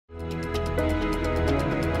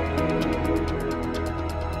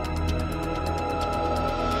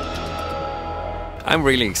I'm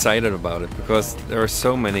really excited about it because there are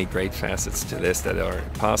so many great facets to this that are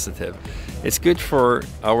positive. It's good for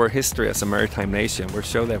our history as a maritime nation. We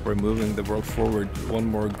show that we're moving the world forward one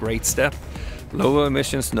more great step. Low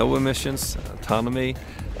emissions, no emissions, autonomy,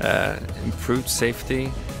 improved safety.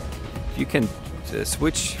 You can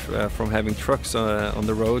switch from having trucks on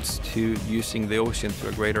the roads to using the ocean to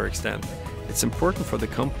a greater extent. It's important for the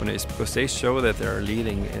companies because they show that they are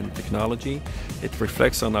leading in technology. It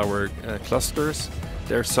reflects on our clusters.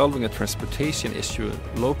 They're solving a transportation issue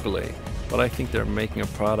locally, but I think they're making a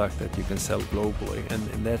product that you can sell globally, and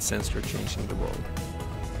in that sense they're changing the world.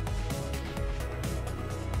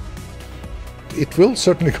 It will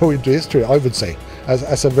certainly go into history, I would say,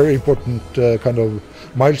 as a very important kind of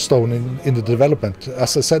milestone in the development.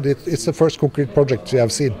 As I said, it's the first concrete project we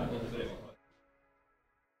have seen.